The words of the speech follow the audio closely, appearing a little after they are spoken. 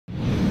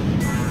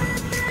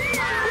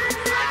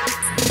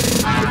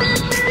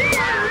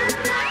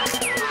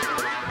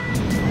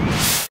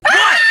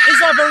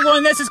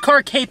everyone, this is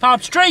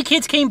CarKpop. Stray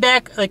Kids came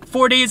back like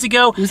 4 days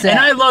ago, and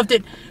I loved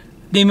it.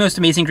 The most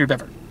amazing group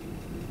ever.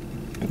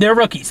 They're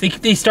rookies.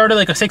 They started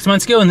like 6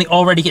 months ago, and they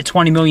already get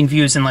 20 million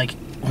views in like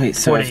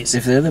 4 days.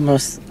 If they're the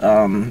most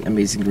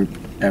amazing group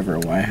ever,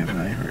 why haven't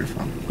I heard of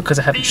them? Because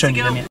I haven't shown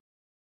you them yet.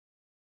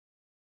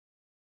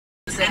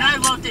 And I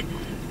loved it.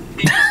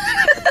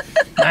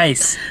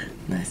 Nice.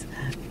 Nice.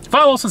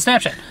 Follow us on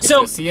Snapchat.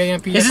 So,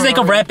 this is like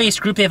a rap-based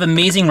group. They have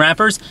amazing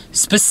rappers.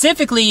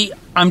 Specifically,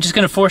 I'm just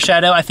going to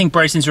foreshadow, I think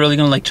Bryson's really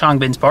going to like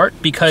Changbin's part,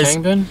 because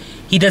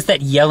he does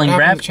that yelling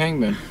rap.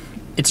 Changbin?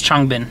 It's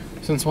Changbin.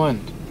 Since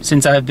when?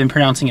 Since I've been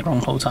pronouncing it wrong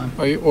the whole time.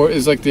 Or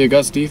is like the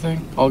Augusti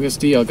thing?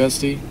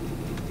 Augusti?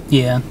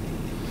 Yeah.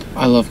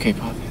 I love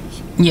K-pop.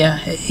 Yeah,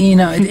 you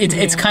know,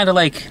 it's kind of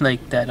like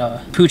that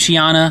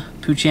Pucciana.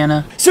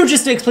 So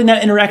just to explain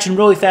that interaction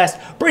really fast,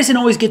 Bryson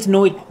always gets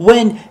annoyed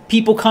when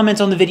people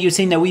comment on the video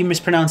saying that we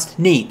mispronounced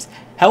names.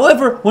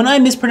 However, when I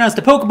mispronounced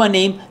the Pokemon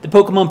name, the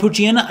Pokemon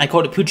Pucciana, I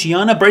called it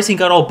Pucciana. Bryson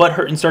got all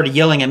butthurt and started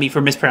yelling at me for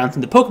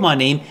mispronouncing the Pokemon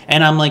name,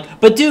 and I'm like,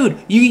 but dude,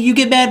 you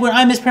get mad when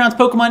I mispronounce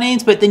Pokemon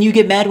names, but then you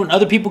get mad when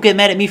other people get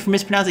mad at me for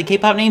mispronouncing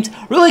K-pop names?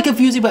 Really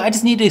confusing, but I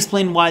just need to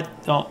explain why.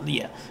 Oh,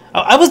 yeah.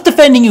 I was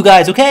defending you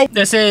guys, okay?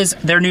 This is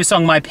their new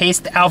song, My Pace.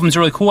 The album's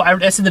really cool.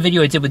 This is the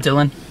video I did with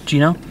Dylan. Do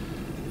you know?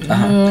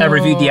 I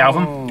reviewed the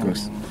album.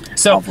 Gross.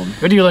 So,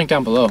 video link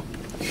down below.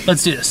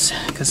 Let's do this,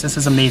 because this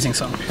is an amazing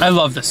song. I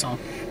love this song.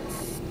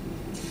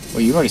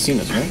 Well, you've already seen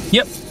this, right?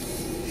 Yep.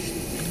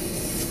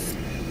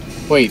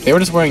 Wait, they were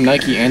just wearing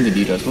Nike and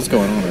Adidas. What's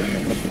going on right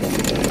here?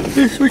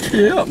 They switched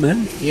it up,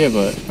 man. Yeah,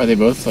 but are they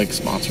both like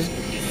sponsoring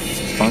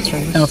this?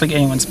 I don't think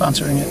anyone's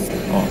sponsoring it.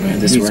 Oh man,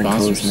 This need is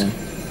sponsors. clothes, man.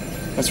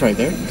 That's right.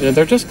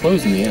 They're just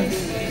closed in the end.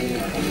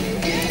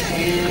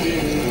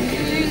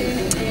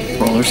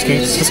 Roller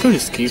skates. Let's go to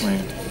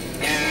Skateland.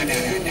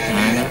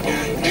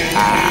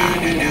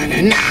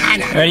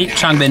 Ready?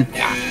 Changbin.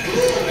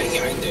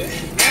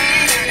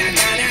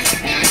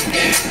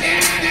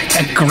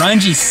 That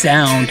grungy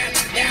sound.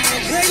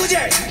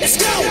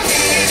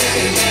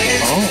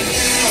 Oh.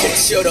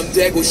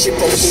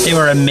 They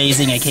were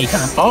amazing at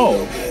KCON.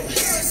 Oh.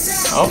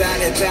 Oh. I'm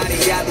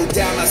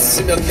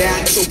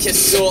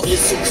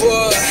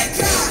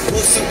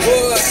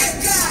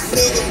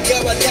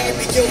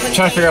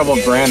trying to figure out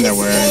what brand they're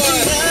wearing.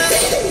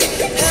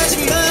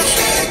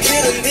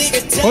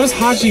 What is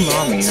Haji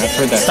Mami? I've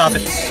heard that. Stop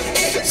it.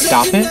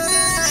 Stop it?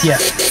 Yeah.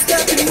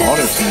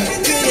 Auto-tune.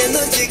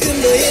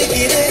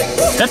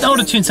 That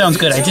auto-tune sounds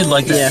good. I did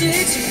like that.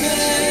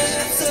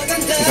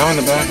 The guy in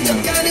the back? No.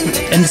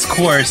 And this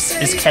chorus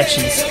is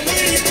catchy as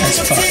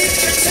fuck.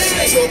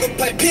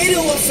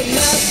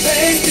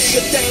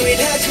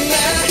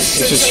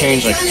 It's just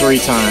changed like 3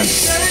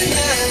 times.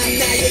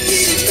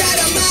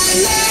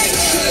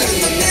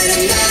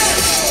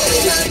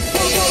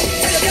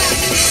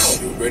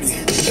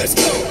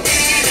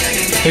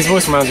 His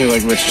voice reminds me of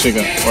like Rich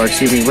Chiga, or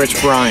excuse me,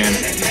 Rich Brian.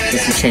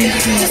 If you change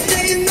his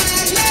name.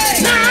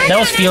 That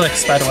was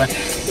Felix, by the way.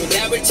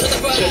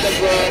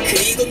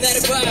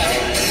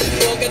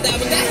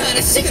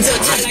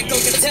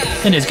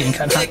 It is getting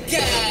kind of hot.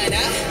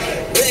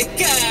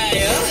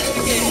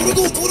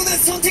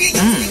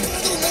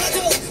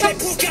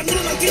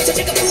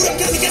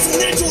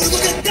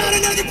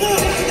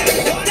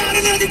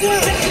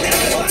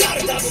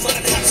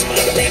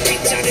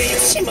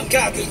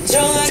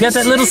 He's got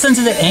that little sense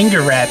of the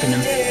anger rap in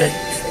him. That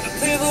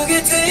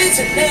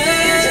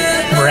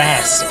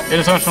brass. It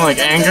just went from like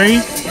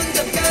angry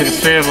to just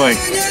straight up like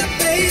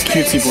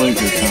cutesy boy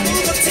group time.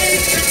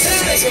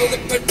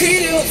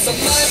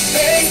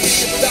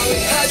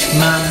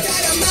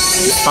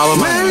 Follow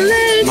my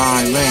lane.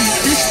 My lane.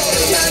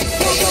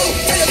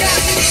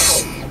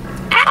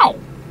 Ow!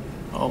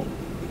 Oh.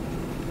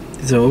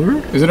 Is it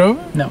over? Is it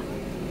over? No.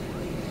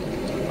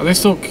 Are they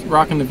still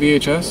rocking the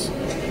VHS?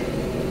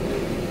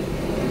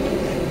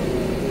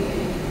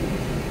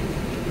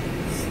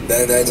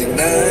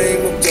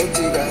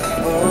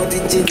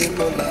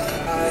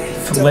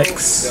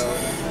 Flicks.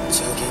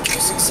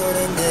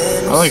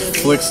 I like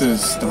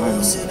Flix's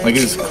style, like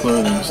his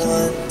clothing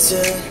style.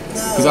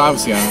 Because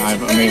obviously I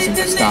have amazing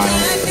style.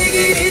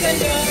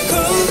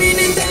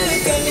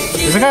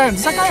 Does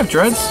that guy have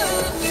dreads?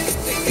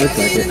 Looks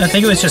like it. I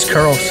think it was just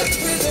curls.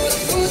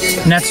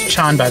 And that's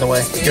Chan, by the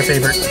way, your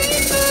favorite.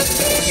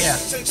 Yeah.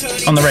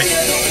 On the right.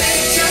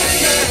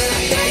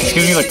 It's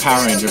giving me like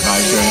Power Ranger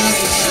vibes right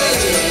now.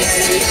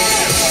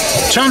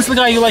 Chan's the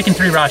guy you like in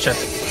 3 Racha.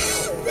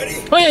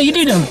 Oh yeah, you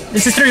do know him.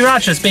 This is 3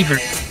 Racha's big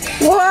group.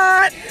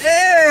 What?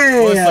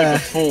 Hey! Oh, it's like the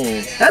full.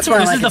 That's why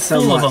I like This is the it so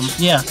full much. of them,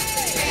 yeah.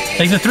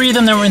 Like the 3 of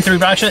them that were in 3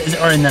 Racha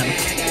are in them.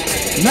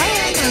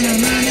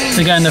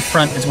 The guy in the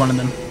front is one of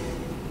them.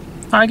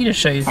 Oh, I can just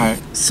show you. Alright,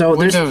 So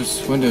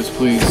windows,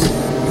 please.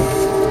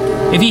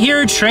 If you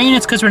hear a train,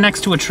 it's because we're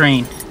next to a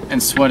train.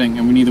 And sweating,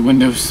 and we need the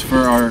windows for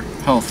our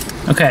health.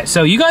 Okay,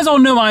 so you guys all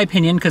know my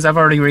opinion because I've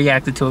already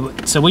reacted to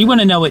it. So we want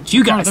to know what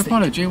you guys That's think.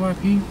 part of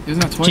JYP? Isn't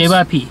that twice?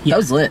 JYP, yeah. that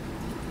was lit.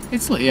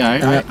 It's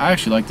yeah, I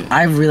actually liked it.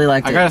 I really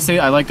liked it. I gotta say,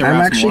 I like the raps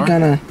I'm actually more.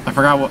 gonna. I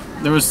forgot what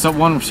there was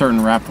one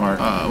certain rap part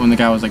when the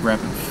guy was like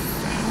rapping.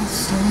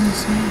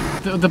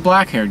 The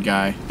black-haired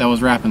guy that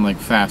was rapping like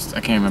fast. I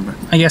can't remember.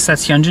 I guess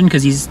that's Hyunjin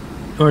because he's,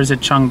 or is it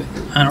Chung?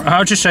 I don't know.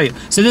 I'll just show you.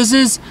 So this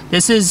is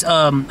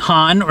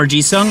Han or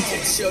Jisung.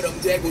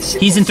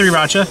 He's in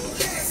 3racha.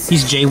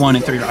 He's J1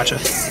 in 3racha.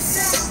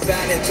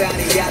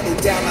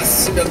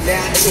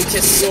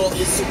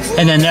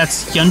 And then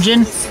that's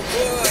Hyunjin.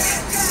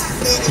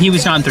 He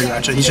was not in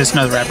 3racha. He's just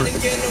another rapper.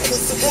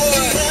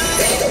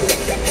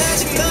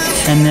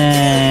 And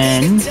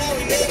then.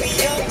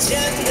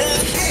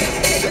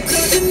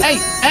 Hey!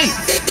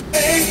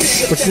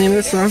 What's the name of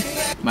this song?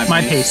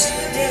 My Pace.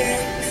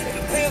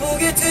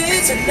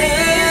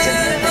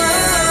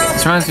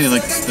 It's trying to see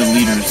like the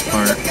leader's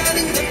part.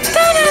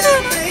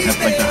 That's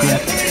like the high.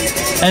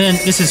 And then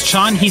this is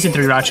Chan. He's in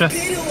 3racha.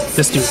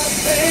 This dude.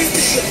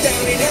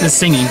 This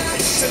singing.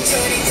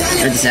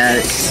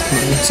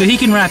 So he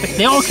can rap.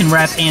 They all can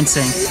rap and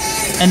sing.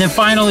 And then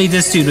finally,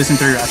 this dude was in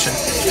 3racha.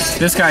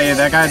 This guy, yeah,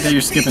 that guy that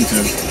you're skipping to,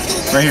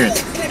 right here.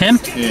 Him?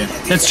 Yeah.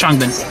 That's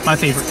Changbin, my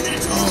favorite.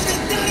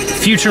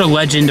 Future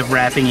legend of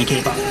rapping in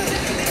K-pop.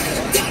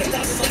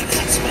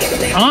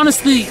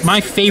 Honestly, my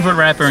favorite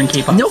rapper in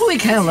K-pop. You know who he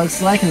kind of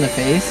looks like in the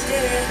face?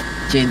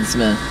 Jaden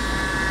Smith.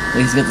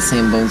 Like he's got the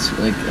same bones,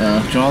 like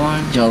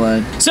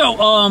jawline. So,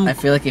 I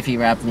feel like if he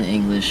rapped in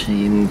English,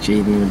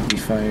 Jaden would be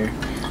fire.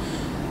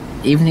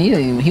 Even he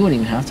wouldn't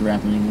even have to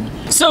rap in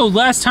English. So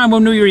last time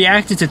when we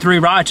reacted to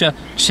 3racha,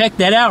 check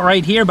that out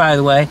right here, by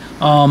the way.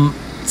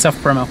 Self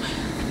promo.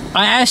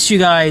 I asked you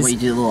guys. What, you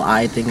do a little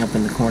eye thing up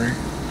in the corner?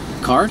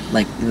 Card?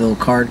 Like the little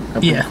card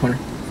up in the corner.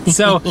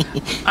 So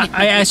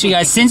I asked you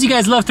guys, since you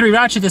guys love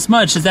 3racha this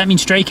much, does that mean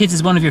Stray Kids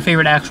is one of your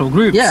favorite actual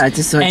groups? Yeah,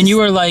 and you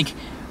were like,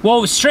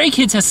 well, Stray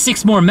Kids has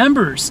 6 more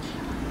members.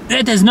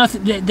 That does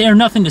nothing. They're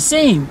nothing the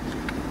same.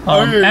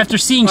 After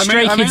seeing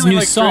Stray Kids'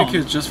 new song. Stray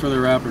Kids just for the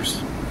rappers.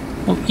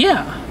 Well,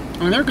 yeah. I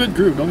mean, they're a good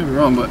group. Don't get me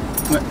wrong, but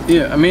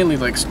yeah, I mainly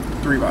like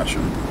 3racha.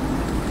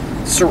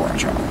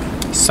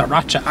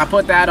 Sriracha. I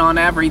put that on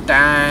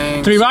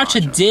everything.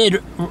 3racha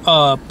did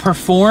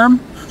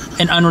perform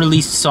an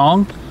unreleased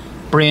song,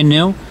 brand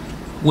new,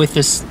 with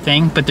this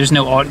thing, but there's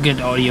no good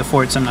audio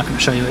for it, so I'm not going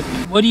to show you it.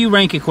 What do you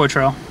rank it,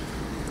 Cortrell?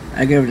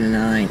 I give it a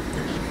 9. You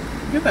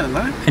give that a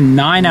 9? A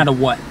 9 out of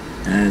what?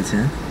 9 out of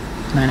 10.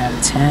 9 out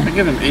of 10. I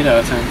give it an 8 out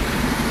of 10.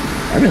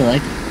 I really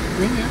like it. I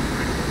mean,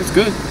 yeah, it's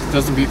good. It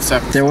doesn't beat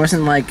 7. There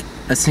wasn't like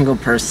a single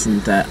person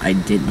that I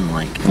didn't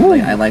like.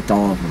 Like I liked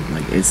all of them.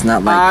 Like it's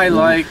not like I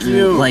like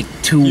you. Like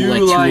two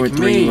or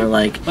three were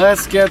like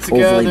let's get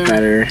together. Overly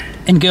better.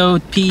 And go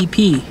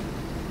PP.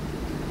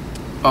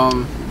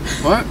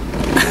 What?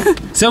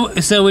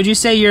 So would you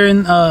say you're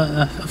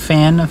a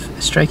fan of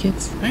Stray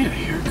Kids? I need a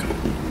haircut.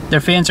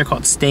 Their fans are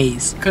called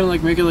stays. Kind of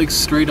like make it like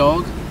Stray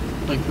Dog.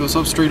 Like what's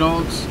up, Stray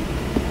Dogs?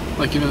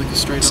 Like, you know, like a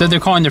Stray Dog. So they're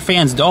calling their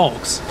fans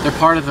dogs. They're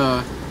part of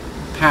the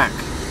pack.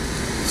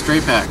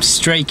 Stray Pack.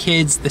 Stray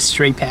Kids, the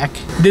Stray Pack.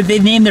 They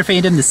named their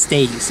fandom the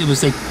Stays. It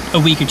was like a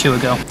week or 2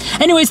 ago.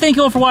 Anyways, thank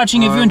you all for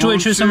watching. If you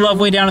enjoyed, show some love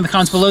way down in the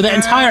comments below. That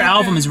entire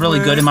album is really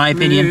good in my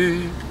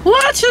opinion.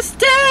 Won't you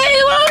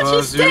stay? Won't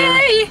you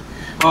stay?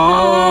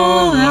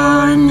 All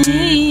I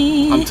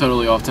need. I'm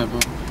totally off tempo.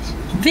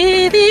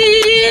 Baby,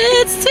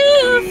 it's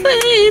too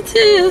late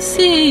to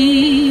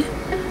see.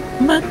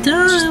 But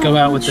just go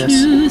out with this.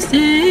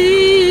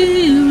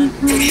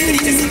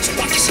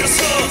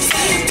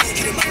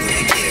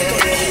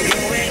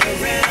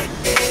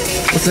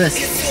 What's this?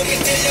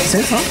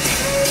 Same song?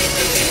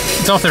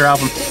 It's off their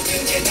album.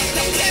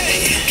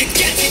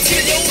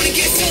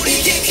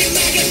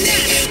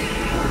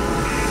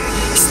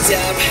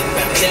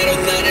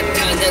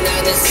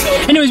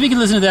 Anyways, we can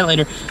listen to that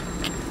later.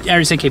 I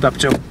already said Kpop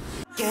Chill.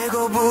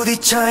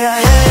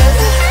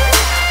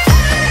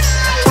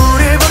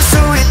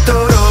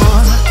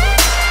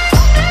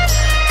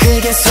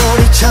 크게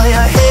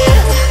소리쳐야 해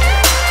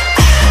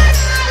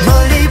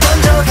멀리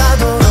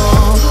번져가도